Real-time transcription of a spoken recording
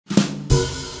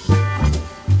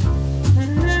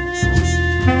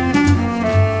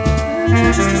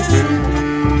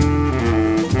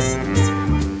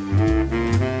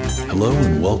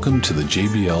Welcome to the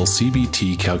JBL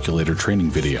CBT Calculator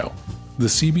training video. The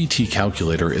CBT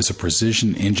Calculator is a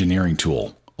precision engineering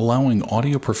tool allowing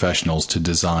audio professionals to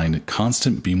design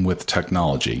constant beamwidth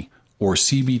technology, or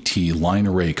CBT line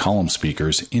array column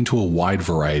speakers, into a wide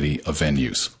variety of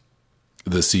venues.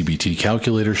 The CBT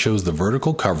Calculator shows the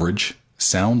vertical coverage,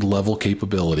 sound level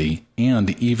capability,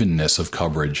 and evenness of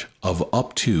coverage of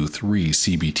up to 3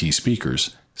 CBT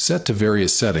speakers set to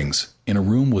various settings in a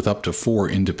room with up to 4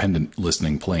 independent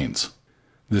listening planes.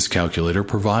 This calculator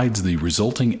provides the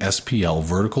resulting SPL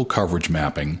vertical coverage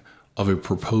mapping of a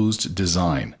proposed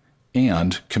design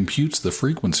and computes the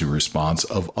frequency response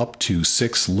of up to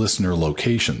 6 listener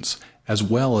locations, as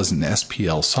well as an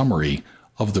SPL summary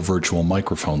of the virtual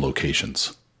microphone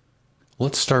locations.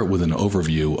 Let's start with an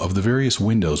overview of the various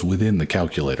windows within the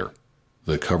calculator.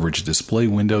 The coverage display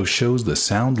window shows the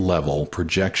sound level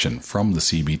projection from the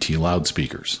CBT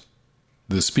loudspeakers.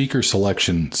 The speaker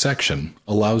selection section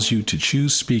allows you to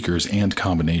choose speakers and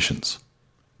combinations.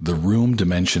 The room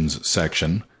dimensions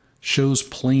section shows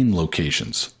plane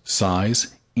locations,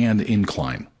 size, and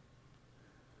incline.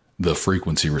 The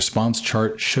frequency response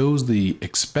chart shows the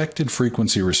expected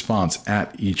frequency response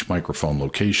at each microphone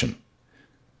location.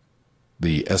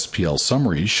 The SPL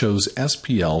summary shows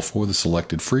SPL for the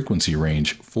selected frequency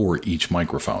range for each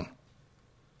microphone.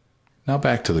 Now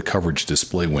back to the coverage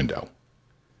display window.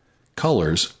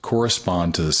 Colors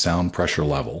correspond to the sound pressure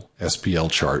level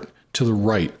SPL chart to the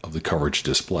right of the coverage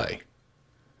display.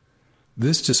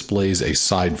 This displays a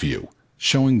side view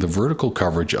showing the vertical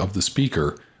coverage of the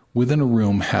speaker within a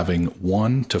room having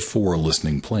 1 to 4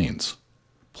 listening planes.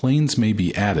 Planes may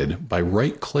be added by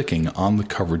right-clicking on the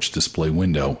coverage display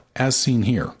window, as seen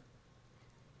here.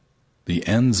 The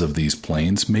ends of these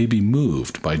planes may be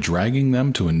moved by dragging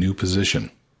them to a new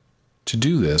position. To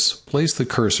do this, place the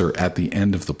cursor at the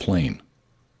end of the plane.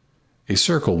 A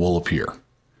circle will appear.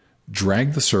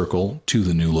 Drag the circle to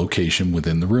the new location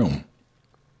within the room.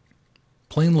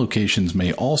 Plane locations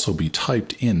may also be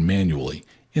typed in manually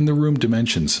in the Room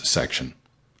Dimensions section.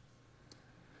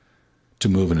 To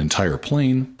move an entire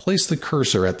plane, place the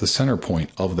cursor at the center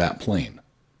point of that plane.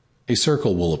 A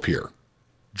circle will appear.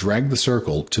 Drag the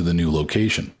circle to the new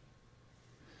location.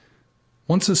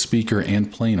 Once a speaker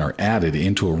and plane are added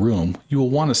into a room, you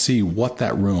will want to see what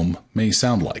that room may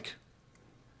sound like.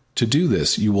 To do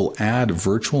this, you will add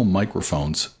virtual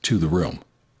microphones to the room.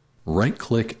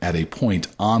 Right-click at a point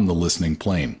on the listening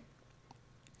plane.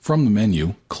 From the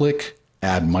menu, click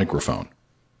Add Microphone.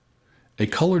 A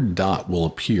colored dot will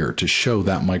appear to show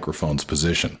that microphone's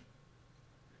position.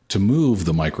 To move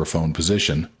the microphone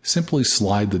position, simply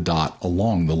slide the dot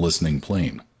along the listening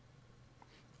plane.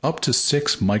 Up to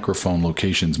 6 microphone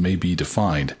locations may be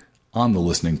defined on the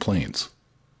listening planes.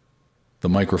 The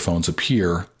microphones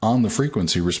appear on the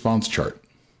frequency response chart.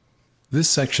 This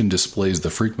section displays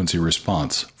the frequency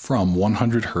response from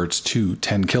 100 Hz to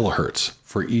 10 kHz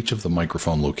for each of the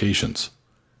microphone locations.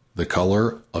 The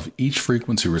color of each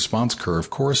frequency response curve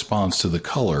corresponds to the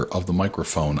color of the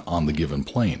microphone on the given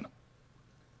plane.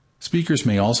 Speakers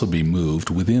may also be moved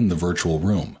within the virtual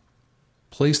room.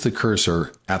 Place the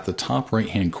cursor at the top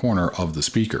right-hand corner of the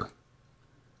speaker.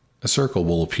 A circle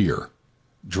will appear.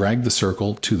 Drag the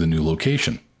circle to the new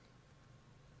location.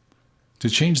 To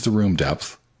change the room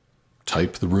depth,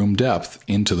 type the room depth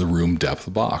into the room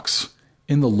depth box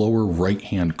in the lower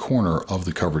right-hand corner of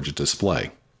the coverage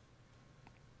display.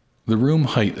 The room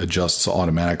height adjusts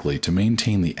automatically to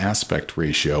maintain the aspect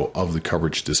ratio of the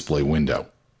coverage display window.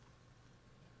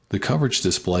 The coverage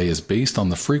display is based on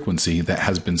the frequency that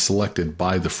has been selected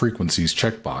by the Frequencies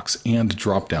checkbox and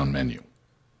drop-down menu.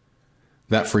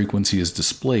 That frequency is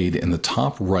displayed in the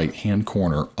top right-hand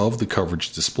corner of the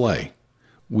coverage display.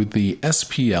 With the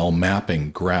SPL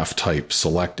mapping graph type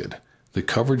selected, the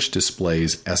coverage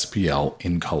displays SPL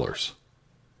in colors.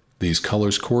 These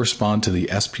colors correspond to the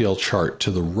SPL chart to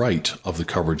the right of the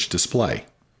coverage display.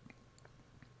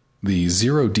 The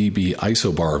 0 dB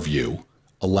isobar view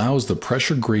allows the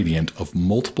pressure gradient of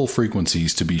multiple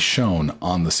frequencies to be shown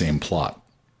on the same plot.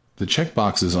 The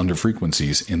checkboxes under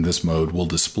frequencies in this mode will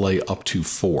display up to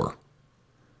 4.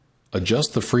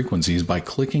 Adjust the frequencies by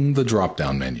clicking the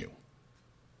drop-down menu.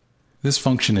 This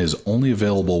function is only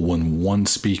available when one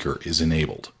speaker is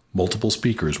enabled. Multiple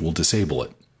speakers will disable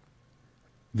it.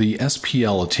 The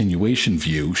Spl Attenuation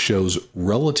view shows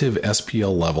relative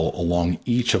SPL level along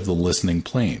each of the listening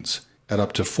planes at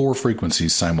up to 4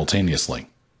 frequencies simultaneously.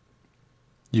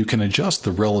 You can adjust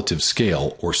the relative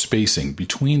scale or spacing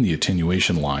between the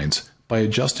attenuation lines by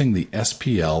adjusting the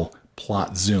SPL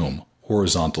Plot Zoom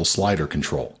horizontal slider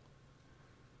control.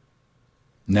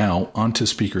 Now onto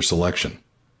speaker selection.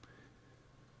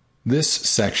 This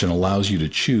section allows you to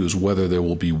choose whether there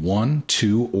will be 1,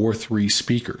 2, or 3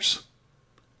 speakers.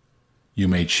 You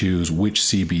may choose which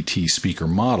CBT speaker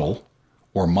model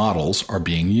or models are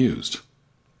being used.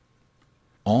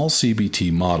 All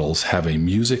CBT models have a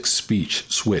music speech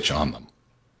switch on them.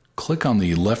 Click on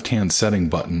the left-hand setting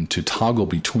button to toggle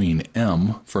between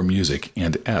M for music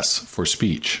and S for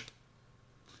speech.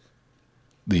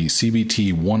 The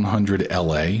CBT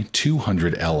 100LA,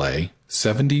 200LA,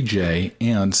 70J,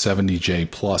 and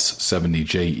 70J plus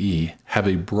 70JE have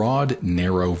a broad,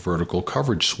 narrow vertical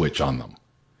coverage switch on them.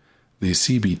 The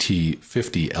CBT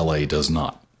 50LA does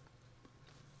not.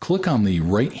 Click on the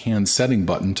right-hand setting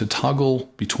button to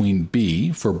toggle between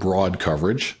B for broad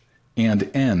coverage and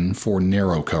N for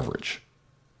narrow coverage.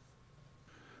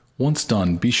 Once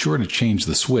done, be sure to change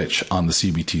the switch on the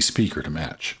CBT speaker to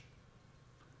match.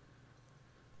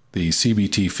 The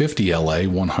CBT 50LA,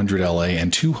 100LA,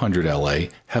 and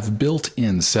 200LA have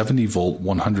built-in 70-volt,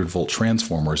 100-volt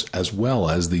transformers as well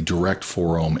as the direct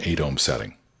 4-ohm, 8-ohm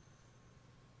setting.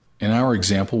 In our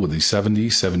example with the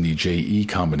 70-70JE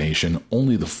combination,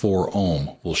 only the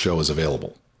 4-ohm will show as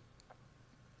available.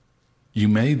 You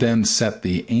may then set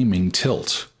the aiming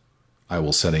tilt. I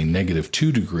will set a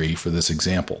 -2 degree for this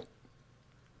example.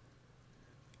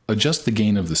 Adjust the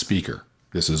gain of the speaker.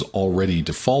 This is already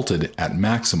defaulted at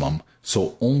maximum,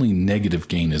 so only negative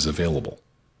gain is available.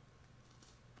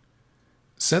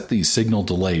 Set the signal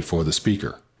delay for the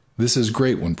speaker. This is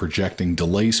great when projecting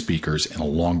delay speakers in a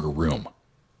longer room.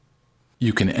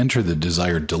 You can enter the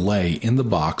desired delay in the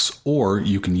box, or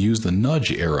you can use the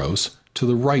nudge arrows to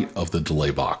the right of the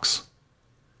delay box.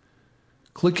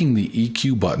 Clicking the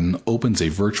EQ button opens a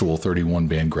virtual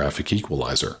 31-band graphic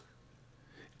equalizer.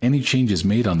 Any changes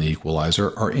made on the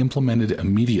equalizer are implemented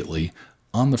immediately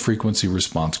on the frequency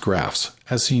response graphs,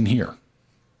 as seen here.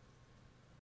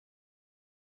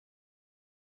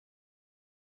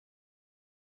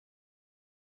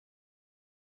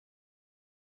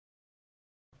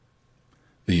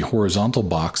 The horizontal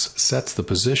box sets the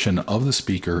position of the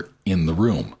speaker in the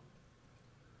room.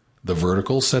 The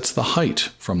vertical sets the height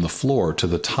from the floor to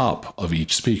the top of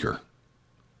each speaker.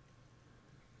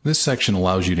 This section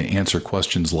allows you to answer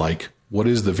questions like, what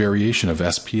is the variation of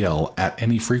SPL at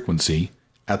any frequency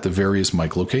at the various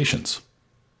mic locations?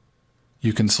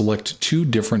 You can select 2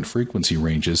 different frequency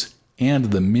ranges and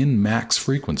the min-max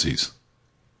frequencies.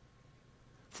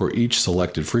 For each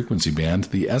selected frequency band,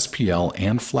 the SPL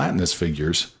and flatness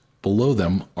figures below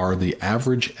them are the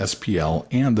average SPL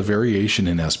and the variation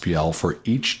in SPL for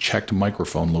each checked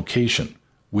microphone location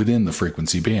within the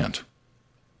frequency band.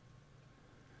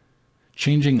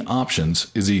 Changing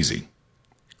options is easy.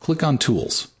 Click on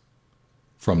Tools.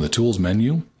 From the Tools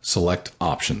menu, select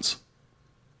Options.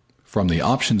 From the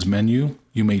Options menu,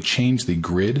 you may change the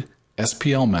grid,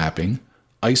 SPL mapping,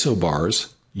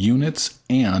 isobars, units,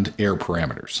 and air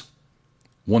parameters.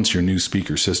 Once your new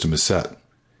speaker system is set,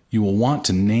 you will want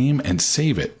to name and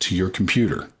save it to your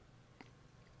computer.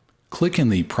 Click in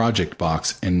the Project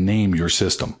box and name your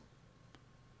system.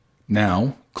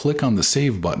 Now, click on the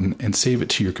Save button and save it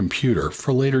to your computer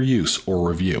for later use or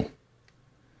review.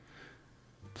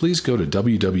 Please go to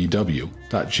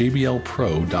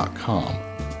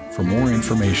www.jblpro.com for more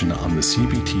information on the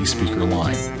CBT speaker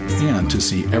line and to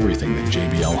see everything that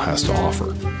JBL has to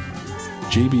offer.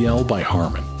 JBL by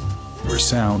Harman, where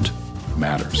sound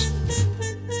matters.